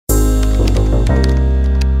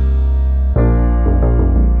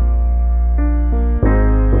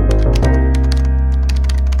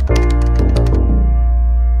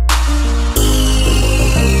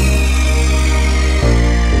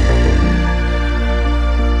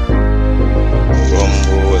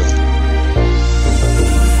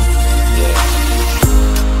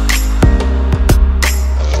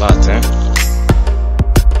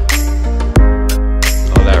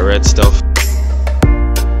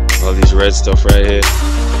All this red stuff right here.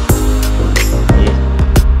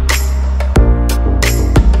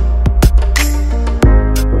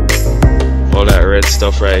 All that red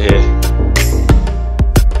stuff right here.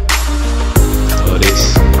 All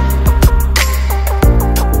this.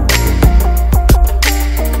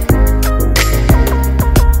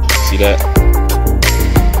 See that?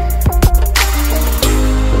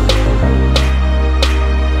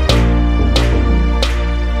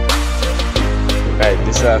 Right,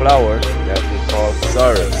 this is a flower that they call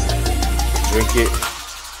Sorrel. Drink it,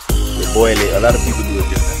 you boil it. A lot of people do it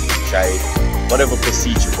differently. You try it, whatever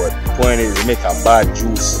procedure, but the point is to make a bad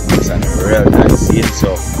juice. It's a real nice scene.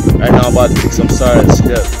 So right now I'm about to pick some Sorrel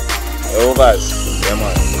still. Overs, yeah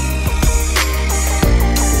man.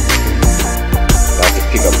 About to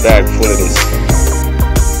pick a bag full of this.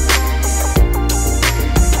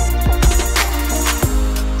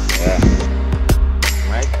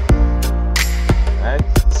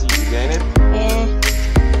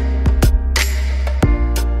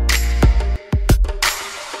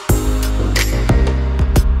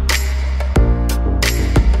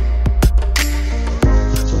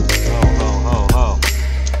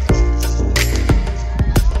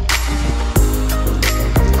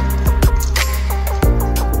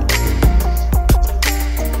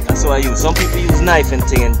 Some people use knife and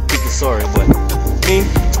thing and pick the sorrel, but me,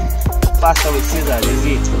 faster with scissors, is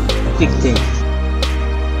it? Quick thing.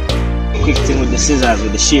 Quick thing with the scissors,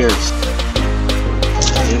 with the shears.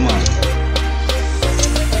 Yeah man.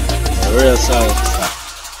 A real sorrel.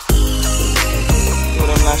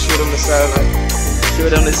 Show them the sorrel, man. Show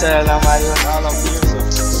them the sorrel and my all up here, so.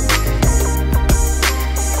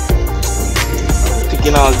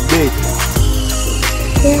 Picking all day.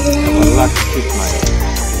 A lot to pick, man.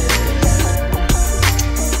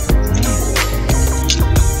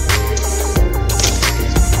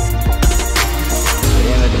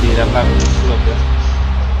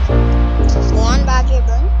 One bag here,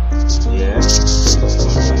 bro. Yeah.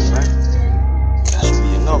 That should be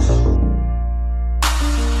enough.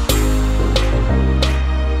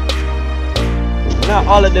 Not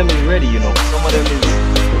all of them is ready, you know. Some of them is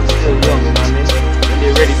still young, you know what I mean? When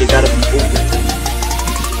they're ready, they gotta be open.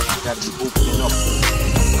 They gotta be opening up.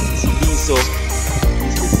 See these, so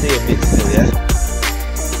these will stay a bit still, yeah?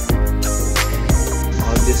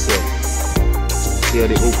 On this side. See how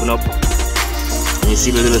they open up, and you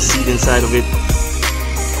see the little seed inside of it.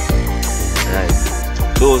 Alright,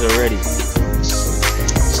 those are ready.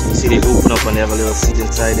 You see they open up and they have a little seed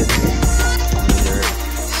inside it. And they're ready.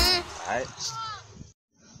 Alright.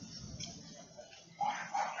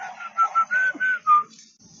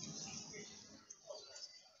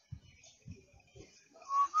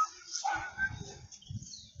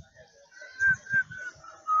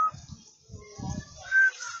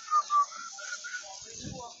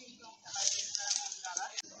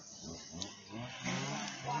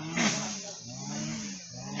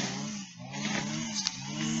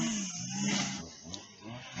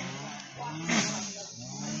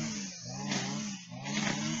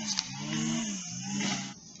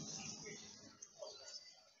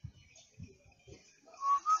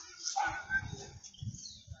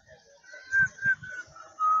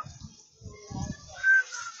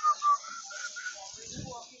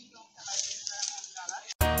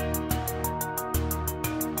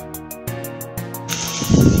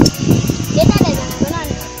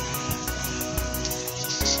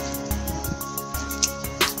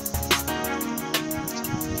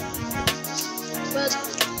 But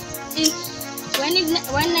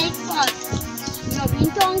when night falls, no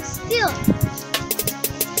wind tongue still.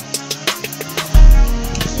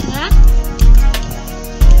 Huh?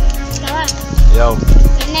 Yo.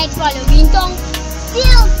 When night falls, the wind tongue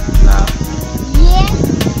still. Nah. Yes.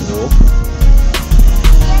 No.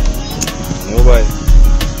 Yes. No boy.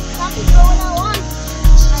 Some people will want,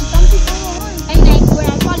 and some people will want. And night when I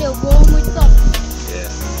fall, you go home with stuff.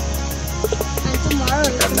 Yeah. And tomorrow.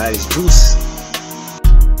 Like a nice juice.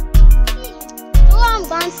 I'm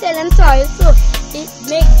going to sell them soil, so it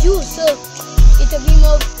make juice, so it will be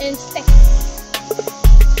more inspected.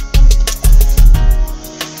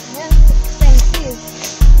 Yeah, expensive.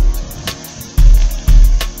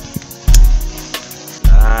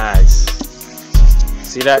 Nice.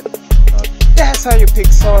 See that? That's how you pick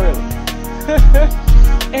sorrel.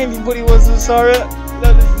 Anybody wants to sorrel?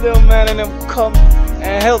 Let this little man and them come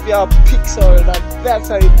and help y'all pick sorrel. That's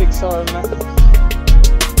how you pick sorrel, man.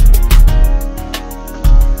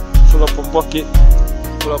 Fill up a bucket,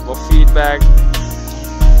 fill up a feed bag.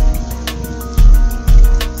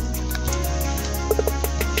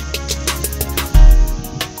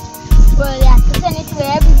 Well, you have to send it to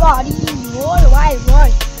everybody in the whole wide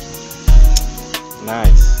world.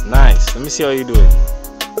 Nice, nice. Let me see how you do it.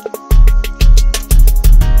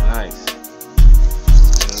 Nice.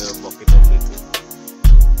 And a little bucket up there too.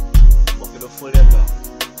 Bucket up full of down.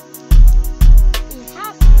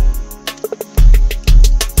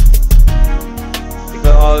 Pick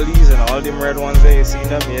up all these and all them red ones there. You see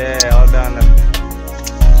them? Yeah, all down there.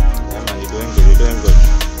 Yeah, man, you're doing good. You're doing good.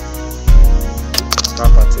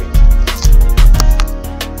 Proper thing.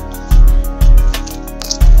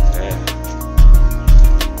 Yeah.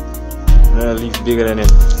 Leaf bigger than him.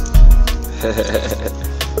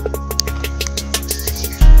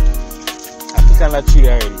 I pick on that tree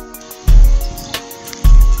already.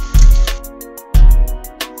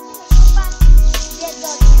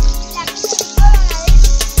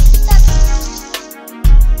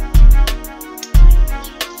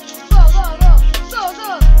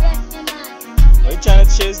 Are you trying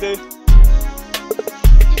to chase there?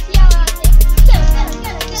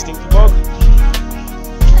 Stinky bug?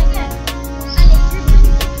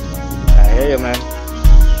 I hear you, man.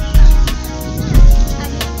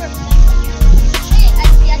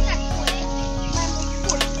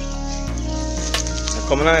 I'm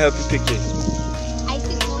coming out and help you pick it.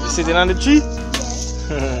 You sitting on the tree?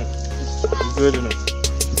 Yes. Good enough.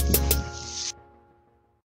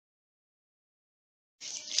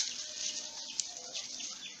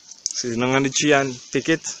 Sitting on the tree and pick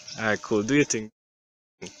it? Alright, cool. Do your thing.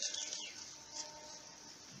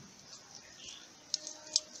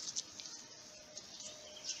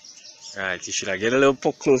 Alright, you should have get a little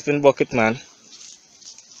clothespin bucket, man.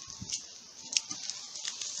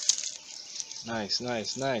 Nice,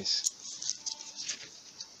 nice, nice.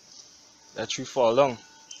 That tree fall down.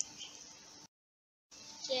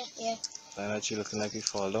 Yeah, yeah. That tree looking like it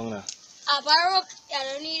fall down now. I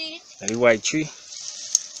don't need it. That white tree.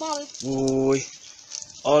 Small. Boy,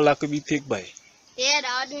 all that could be picked by. Yeah,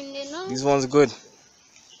 that didn't know. These ones good.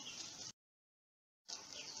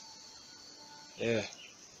 Yeah.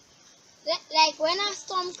 Like when a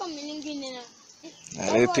storm coming in Grenada,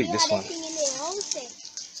 Let me pick this one. in their house,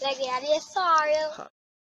 like they had a sorrel.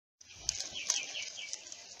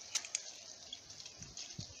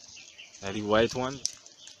 That the white one.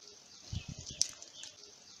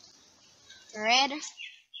 Red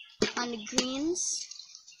on the greens.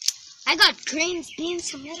 I got greens, beans,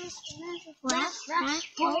 tomatoes,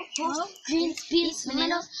 greens, beans,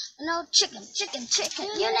 tomatoes, no chicken,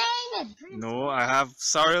 you name it. No, I have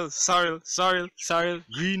sorrel,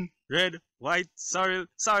 green, red, white, sorrel.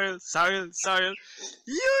 You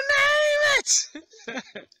name it!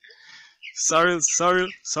 sorrel.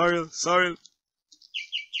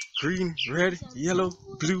 Green, red, yellow,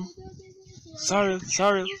 blue. Sorrel. You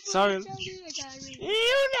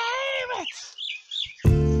name it!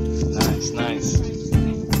 Nice.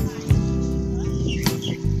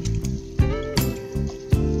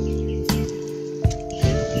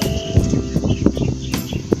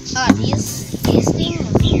 Oh, these things.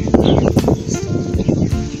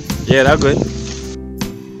 Yeah, that's good.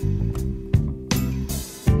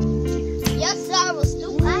 Yes, sir, was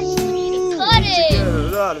too high. You need to cut it. You got a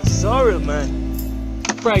lot of sorrel, man.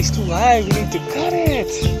 The price too high. You need to cut it.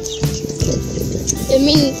 It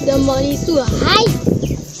means the money's too high.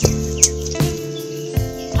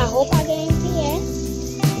 I hope I get anything,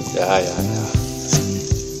 Yeah.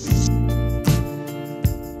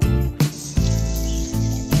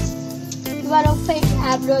 I don't think I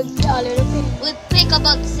have no dollar to pay. We pick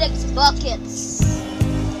about 6 buckets.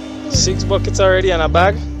 6 buckets already in a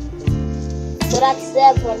bag? So that's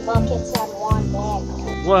 7 buckets on one bag.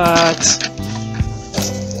 What?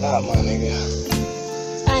 Nah, my nigga.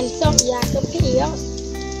 And some you have to pay us.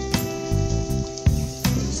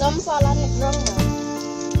 Some fall on the ground,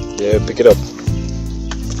 man. Yeah, pick it up.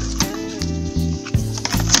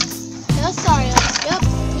 No, sorry, yep,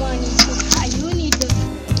 money. You need to.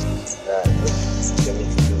 Alright, let me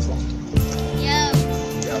pick this one. Yeah.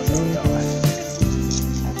 Yo.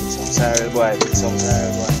 Some sorrel boy,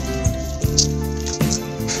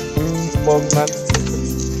 Bug, man.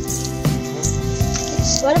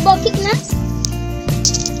 What a bucket now?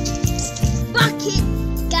 Bucket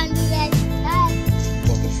can do that.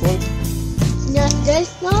 Bucket full? Not this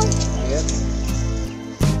now? Yes.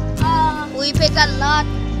 We pick a lot.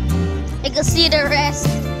 You can see the rest.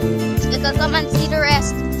 You can come and see the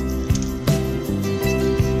rest.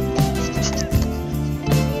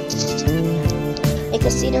 You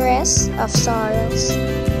can see the rest of sorrels.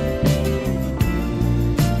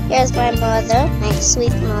 Here's my mother, my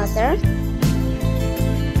sweet mother.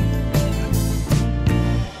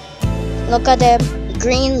 Look at them,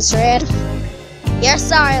 greens, red. Your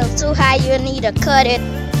sorrel too high, you need to cut it.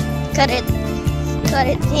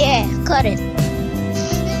 Yeah, cut it.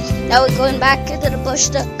 Now we're going back into the bush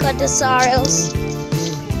to cut the sorrels.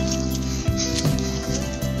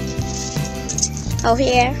 Oh,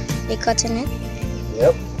 here, they're cutting it.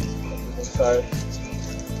 Yep. Sorry.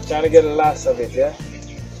 Trying to get the last of it, yeah?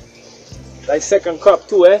 Like second crop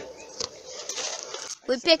too, eh?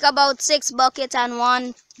 We pick about 6 buckets and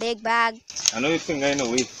 1 big bag. I know your finger in the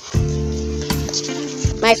way.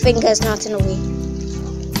 My finger is not in the way.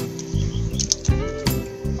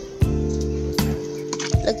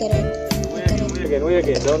 Look at it. Where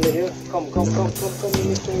again? Down the hill? Come.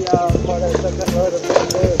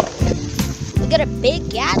 Look at a big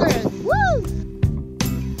gathering. Woo!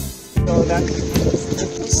 All that.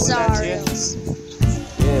 Sorrels.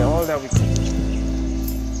 Yeah, all that we can.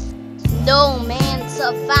 No man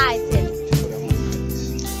surviving.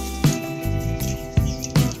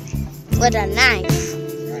 With a knife.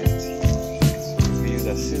 We use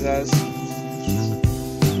the scissors.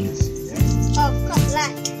 Oh,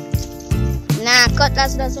 cutlass. Nah,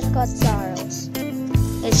 cutlass doesn't cut sorrels.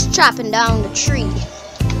 It's chopping down the tree.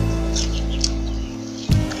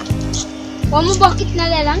 One more bucket na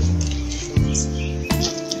lang.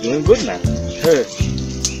 Doing good, man. Hey,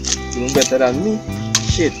 doing better than me.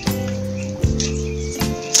 Shit.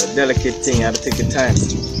 It's a delicate thing. You have to take your time.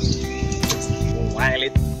 Don't wile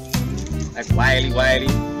it. Like wily. You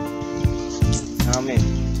know what I mean?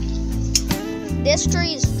 This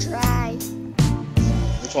tree is dry.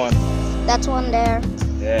 Which one? That one there.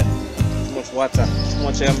 Yeah. Too much water. Too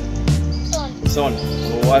much sun.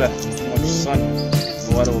 No water. Too much sun.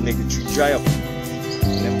 No water will make the tree dry up.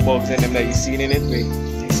 And them bugs and them that you seen in it, wait.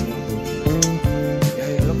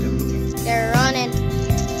 Yeah, look them. They're running.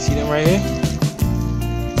 See them right here?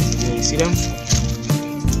 Yeah, you see them?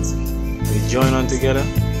 They join on together.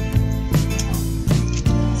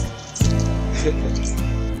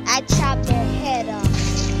 I chopped their head off.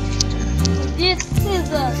 This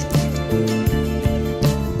scissors.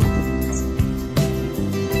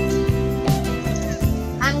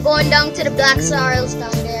 I'm going down to the black sorrels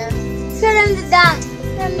down there. Show them the dance.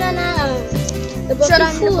 The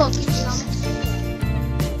bucket full.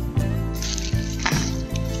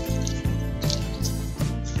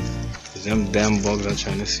 Them damn bugs I'm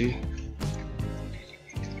trying to see.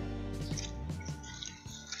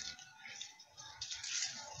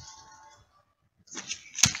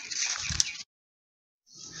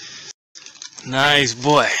 Nice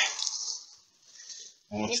boy.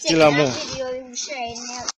 Still a more.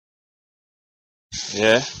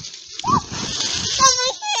 Yeah.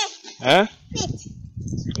 Huh?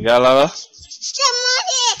 You got a lot of?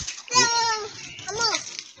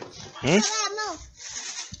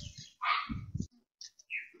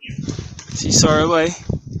 See, sorry, boy.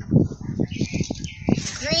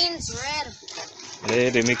 Green's red. Yeah,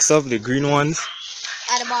 they mix up the green ones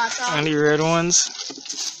At the bottom. and the red ones.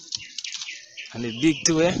 And the big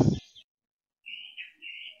too, eh?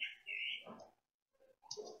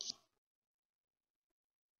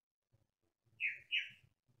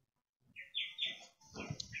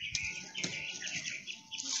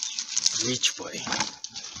 Rich boy.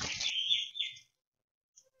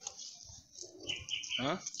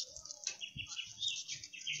 Huh?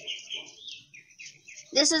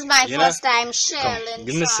 This is my first time shelling.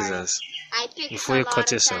 Give me scissors I picked before you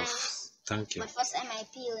cut yourself. Thank you. But first time I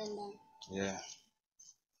peeling them. Yeah.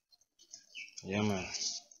 Yeah, man.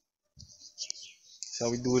 So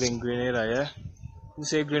we do it in Grenada, yeah? Who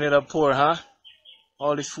say Grenada poor, huh?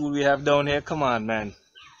 All this food we have down here, come on, man.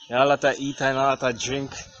 Yeah, a lot to eat and a lot to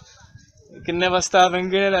drink. You can never starve in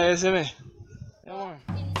Grenada, you see me? Yeah, man.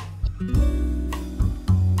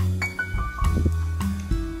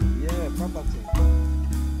 Yeah, proper thing.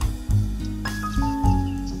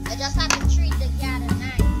 I just have to treat the gather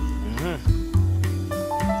nice.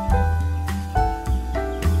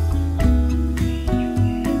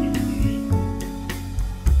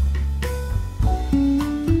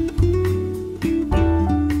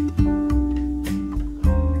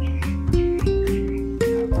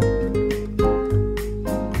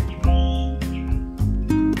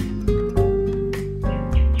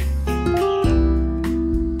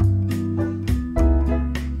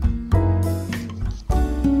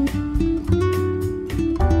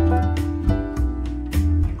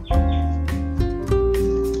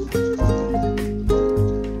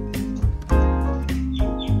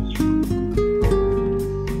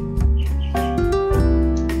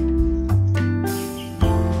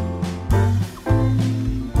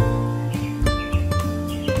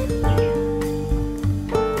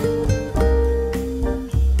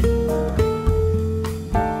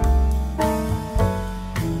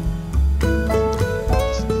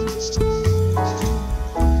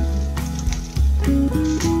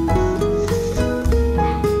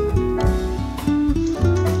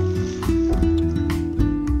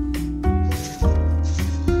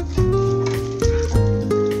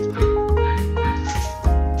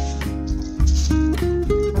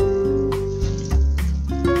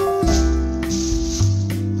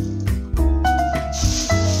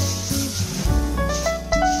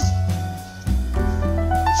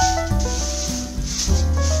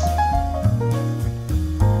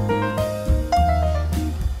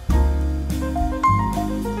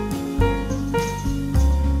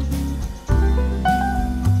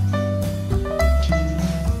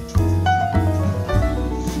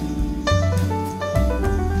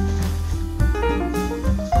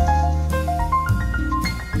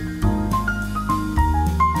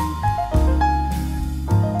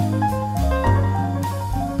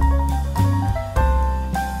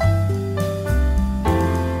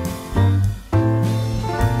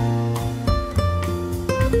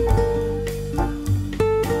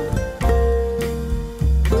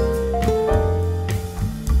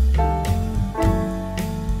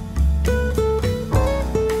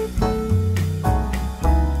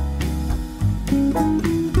 it.